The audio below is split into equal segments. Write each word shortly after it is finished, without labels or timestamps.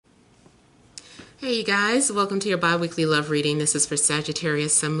Hey you guys, welcome to your bi-weekly love reading. This is for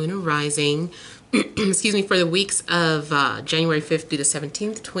Sagittarius, Sun, Moon, and Rising. Excuse me, for the weeks of January 5th through the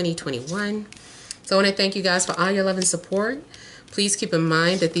 17th, 2021. So I want to thank you guys for all your love and support. Please keep in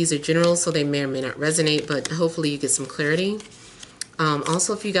mind that these are general, so they may or may not resonate, but hopefully you get some clarity.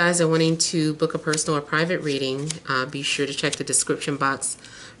 Also, if you guys are wanting to book a personal or private reading, be sure to check the description box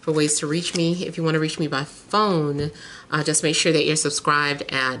for ways to reach me. If you want to reach me by phone, just make sure that you're subscribed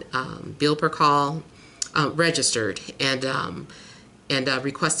at bill per call, registered, and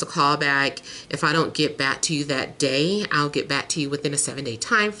request a callback. If I don't get back to you that day, I'll get back to you within a 7-day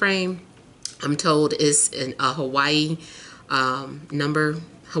time frame. I'm told it's a Hawaiian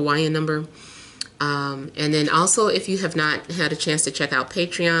number. And then also, if you have not had a chance to check out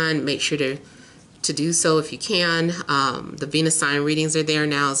Patreon, make sure to do so if you can. The Venus sign readings are there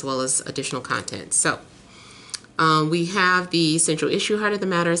now, as well as additional content. So we have the central issue, heart of the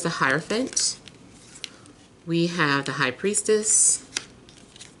matter is the Hierophant. We have the High Priestess.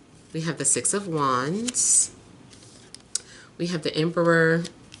 We have the Six of Wands. We have the Emperor,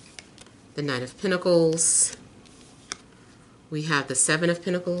 the Knight of Pentacles. We have the Seven of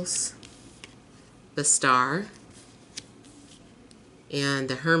Pentacles, the Star, and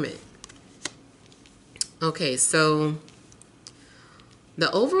the Hermit. Okay, so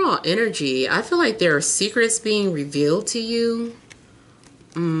the overall energy, I feel like there are secrets being revealed to you.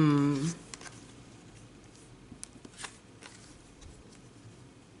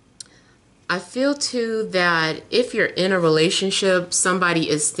 I feel too that if you're in a relationship, somebody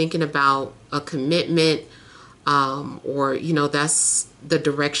is thinking about a commitment, or, you know, that's the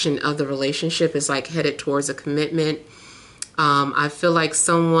direction of the relationship, is like headed towards a commitment. I feel like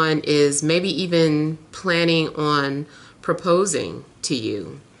someone is maybe even planning on proposing to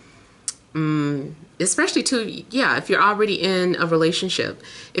you. Especially too, yeah, if you're already in a relationship.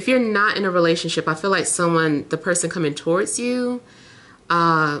 If you're not in a relationship, I feel like the person coming towards you,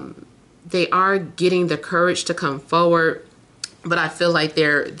 they are getting the courage to come forward, but I feel like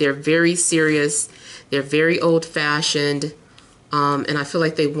they're very serious. They're very old-fashioned, and I feel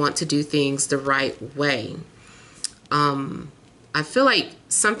like they want to do things the right way. I feel like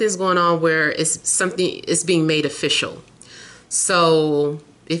something's going on where it's being made official. So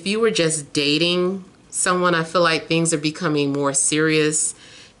if you were just dating someone, I feel like things are becoming more serious,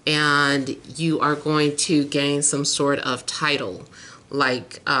 and you are going to gain some sort of title,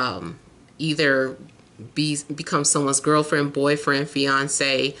 like either become someone's girlfriend, boyfriend,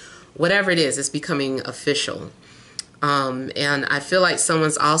 fiance, whatever it is, it's becoming official. And I feel like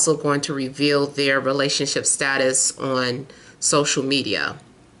someone's also going to reveal their relationship status on social media.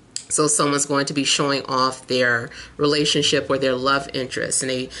 So someone's going to be showing off their relationship or their love interest,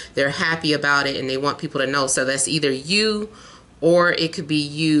 and they're happy about it and they want people to know. So that's either you, or it could be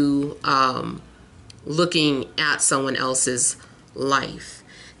you looking at someone else's life.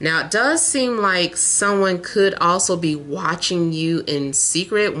 Now, it does seem like someone could also be watching you in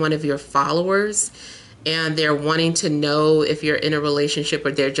secret, one of your followers, and they're wanting to know if you're in a relationship,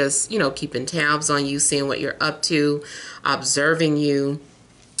 or they're just, you know, keeping tabs on you, seeing what you're up to, observing you.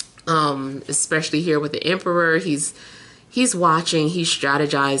 Especially here with the Emperor, he's watching, he's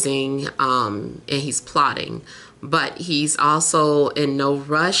strategizing, and he's plotting, but he's also in no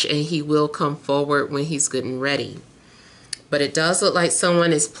rush, and he will come forward when he's good and ready. But it does look like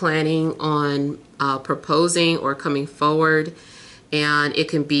someone is planning on proposing or coming forward. And it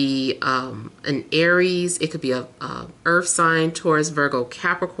can be an Aries, it could be a earth sign, Taurus, Virgo,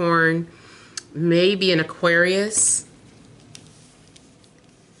 Capricorn, maybe an Aquarius.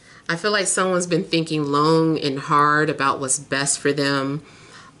 I feel like someone's been thinking long and hard about what's best for them.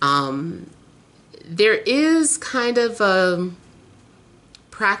 There is kind of a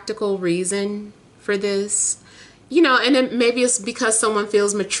practical reason for this. You know, and then maybe it's because someone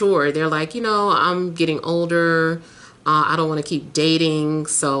feels mature. They're like, you know, I'm getting older. I don't want to keep dating,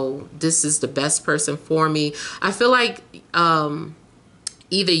 so this is the best person for me. I feel like either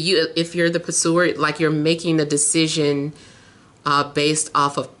you, if you're the pursuer, like you're making the decision based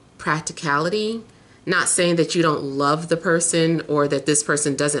off of practicality. Not saying that you don't love the person, or that this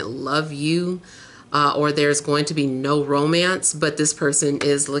person doesn't love you, or there's going to be no romance, but this person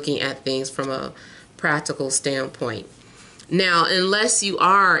is looking at things from a practical standpoint. Now, unless you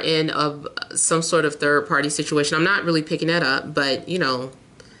are in some sort of third-party situation, I'm not really picking that up, but, you know,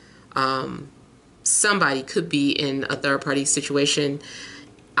 somebody could be in a third-party situation.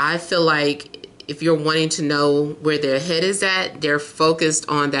 I feel like if you're wanting to know where their head is at, they're focused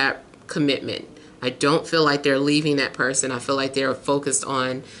on that commitment. I don't feel like they're leaving that person. I feel like they're focused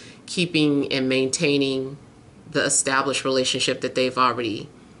on keeping and maintaining the established relationship that they've already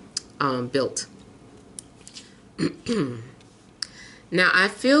built. Now, I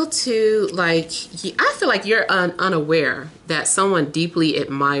feel too like, I feel like you're unaware that someone deeply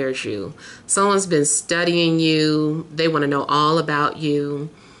admires you. Someone's been studying you. They want to know all about you.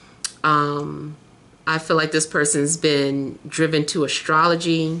 I feel like this person's been driven to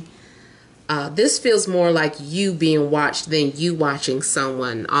astrology. This feels more like you being watched than you watching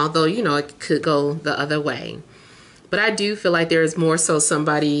someone, although, you know, it could go the other way. But I do feel like there is more so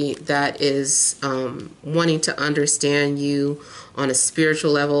somebody that is wanting to understand you on a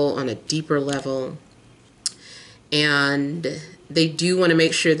spiritual level, on a deeper level. And they do want to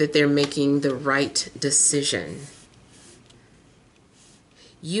make sure that they're making the right decision.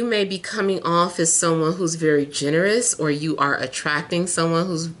 You may be coming off as someone who's very generous, or you are attracting someone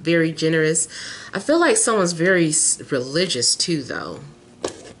who's very generous. I feel like someone's very religious too, though.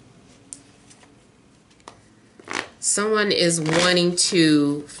 Someone is wanting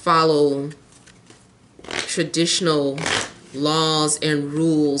to follow traditional laws and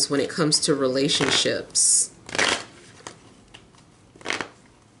rules when it comes to relationships.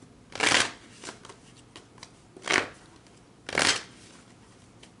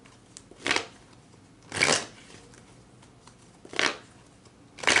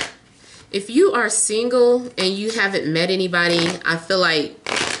 If you are single and you haven't met anybody, I feel like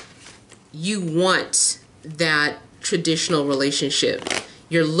you want that traditional relationship.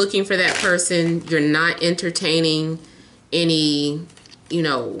 You're looking for that person. You're not entertaining any, you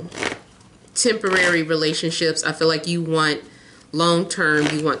know, temporary relationships. I feel like you want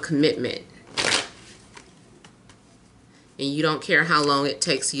long-term, you want commitment. And you don't care how long it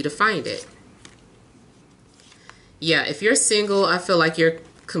takes you to find it. Yeah, if you're single, I feel like you're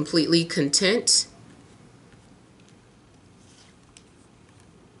completely content.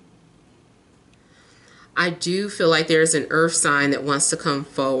 I do feel like there's an earth sign that wants to come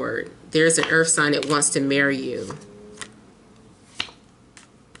forward. There's an earth sign that wants to marry you.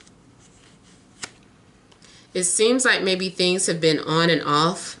 It seems like maybe things have been on and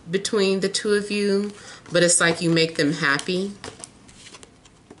off between the two of you, but it's like you make them happy.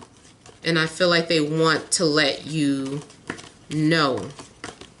 And I feel like they want to let you know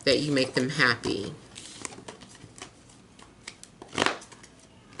that you make them happy.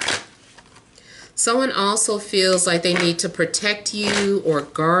 Someone also feels like they need to protect you or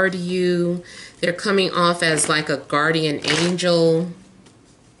guard you. They're coming off as like a guardian angel.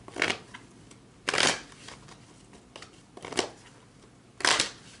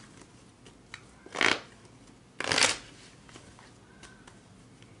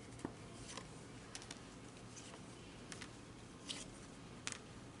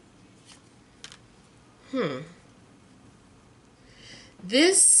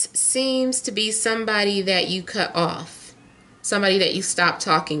 This seems to be somebody that you cut off, somebody that you stopped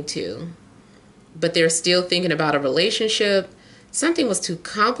talking to, but they're still thinking about a relationship. Something was too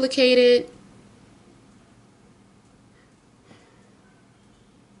complicated.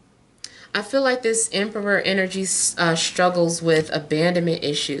 I feel like this Emperor energy struggles with abandonment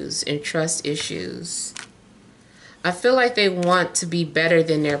issues and trust issues. I feel like they want to be better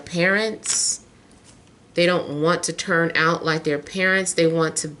than their parents. They don't want to turn out like their parents. They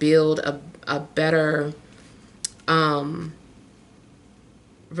want to build a better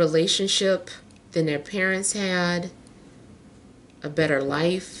relationship than their parents had, a better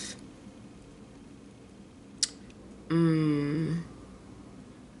life. You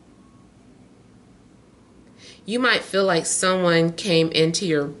might feel like someone came into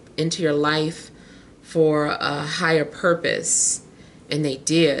your life for a higher purpose, and they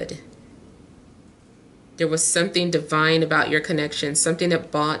did. There was something divine about your connection, something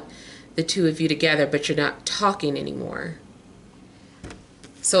that brought the two of you together, but you're not talking anymore.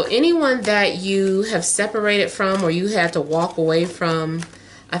 So anyone that you have separated from or you had to walk away from,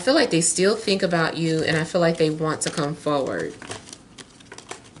 I feel like they still think about you, and I feel like they want to come forward.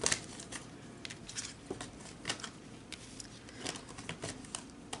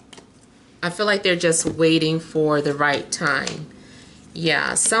 I feel like they're just waiting for the right time.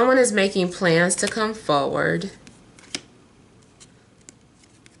 Yeah, someone is making plans to come forward.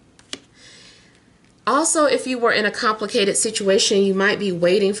 Also, if you were in a complicated situation, you might be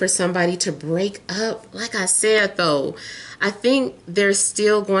waiting for somebody to break up. Like I said, though, I think they're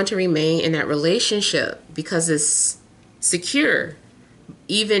still going to remain in that relationship because it's secure.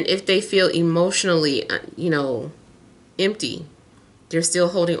 Even if they feel emotionally, you know, empty, they're still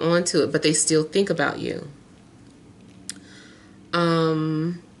holding on to it, but they still think about you.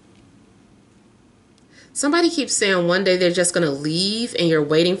 Somebody keeps saying one day they're just going to leave and you're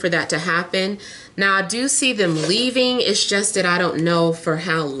waiting for that to happen. Now, I do see them leaving. It's just that I don't know for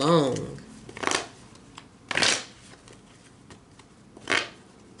how long.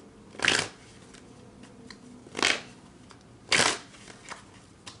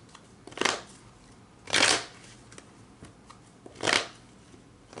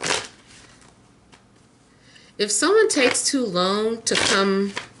 If someone takes too long to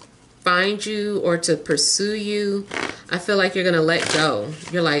come find you or to pursue you, I feel like you're going to let go.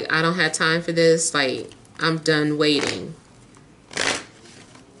 You're like, I don't have time for this. Like, I'm done waiting.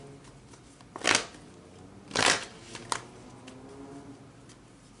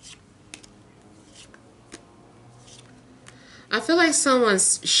 I feel like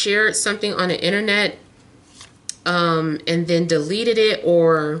someone's shared something on the internet and then deleted it,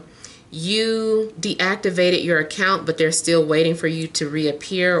 or you deactivated your account, but they're still waiting for you to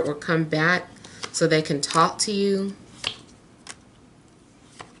reappear or come back so they can talk to you.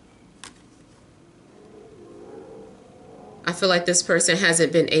 I feel like this person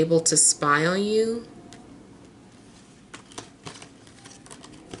hasn't been able to spy on you.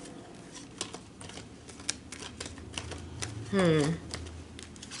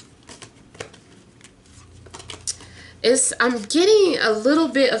 I'm getting a little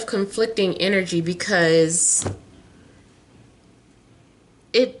bit of conflicting energy because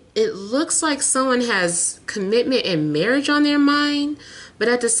it looks like someone has commitment and marriage on their mind, but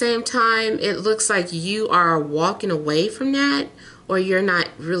at the same time, it looks like you are walking away from that, or you're not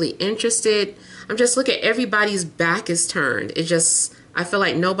really interested. I'm just looking at everybody's back is turned. I feel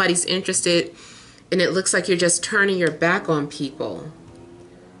like nobody's interested, and it looks like you're just turning your back on people.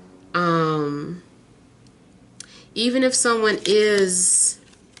 Even if someone is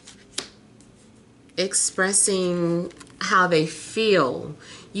expressing how they feel,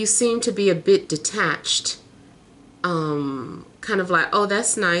 you seem to be a bit detached. Kind of like, oh,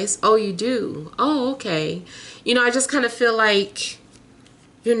 that's nice. Oh, you do. Oh, okay. You know, I just kind of feel like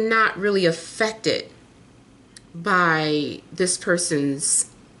you're not really affected by this person's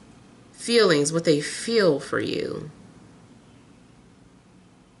feelings, what they feel for you.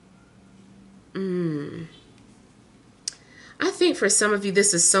 I think for some of you,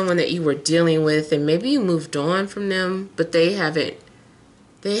 this is someone that you were dealing with, and maybe you moved on from them, but they haven't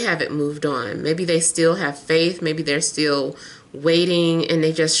moved on. Maybe they still have faith. Maybe they're still waiting, and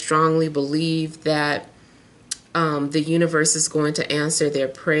they just strongly believe that the universe is going to answer their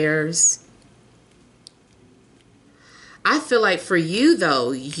prayers. I feel like for you,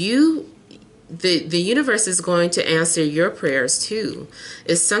 though, the universe is going to answer your prayers too.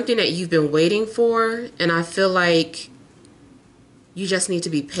 It's something that you've been waiting for, and I feel like you just need to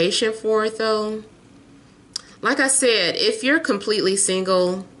be patient for it, though. Like I said, if you're completely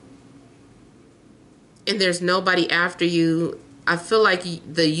single and there's nobody after you, I feel like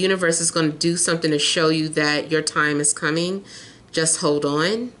the universe is going to do something to show you that your time is coming. Just hold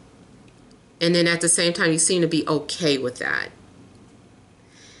on. And then at the same time, you seem to be okay with that.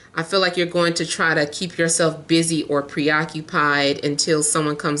 I feel like you're going to try to keep yourself busy or preoccupied until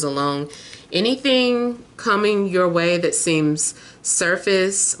someone comes along. Anything coming your way that seems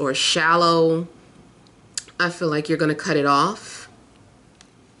surface or shallow, I feel like you're going to cut it off.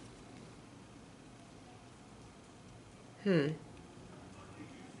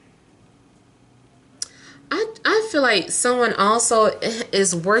 I feel like someone also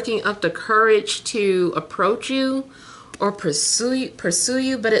is working up the courage to approach you or pursue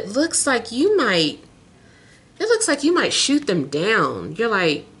you, but it looks like you might shoot them down. You're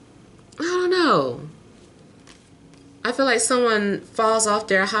like, I don't know. I feel like someone falls off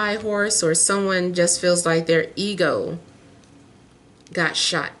their high horse, or someone just feels like their ego got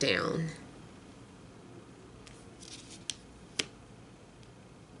shot down.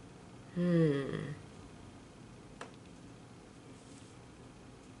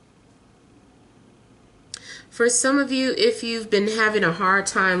 For some of you, if you've been having a hard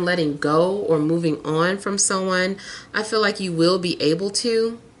time letting go or moving on from someone, I feel like you will be able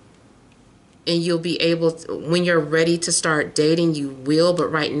to. And you'll be able to, when you're ready to start dating, you will.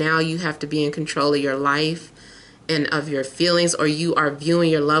 But right now, you have to be in control of your life and of your feelings, or you are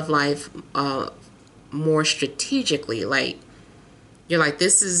viewing your love life more strategically. Like, you're like,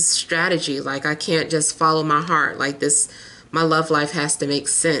 this is strategy. Like, I can't just follow my heart. Like, this, my love life has to make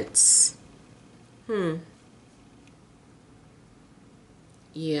sense.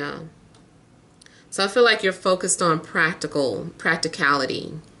 Yeah. So I feel like you're focused on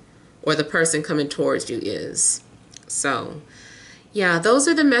practicality, or the person coming towards you is. So, yeah, those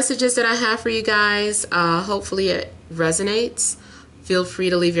are the messages that I have for you guys. Hopefully it resonates. Feel free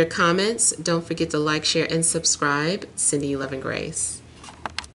to leave your comments. Don't forget to like, share, and subscribe. Sending you love and grace.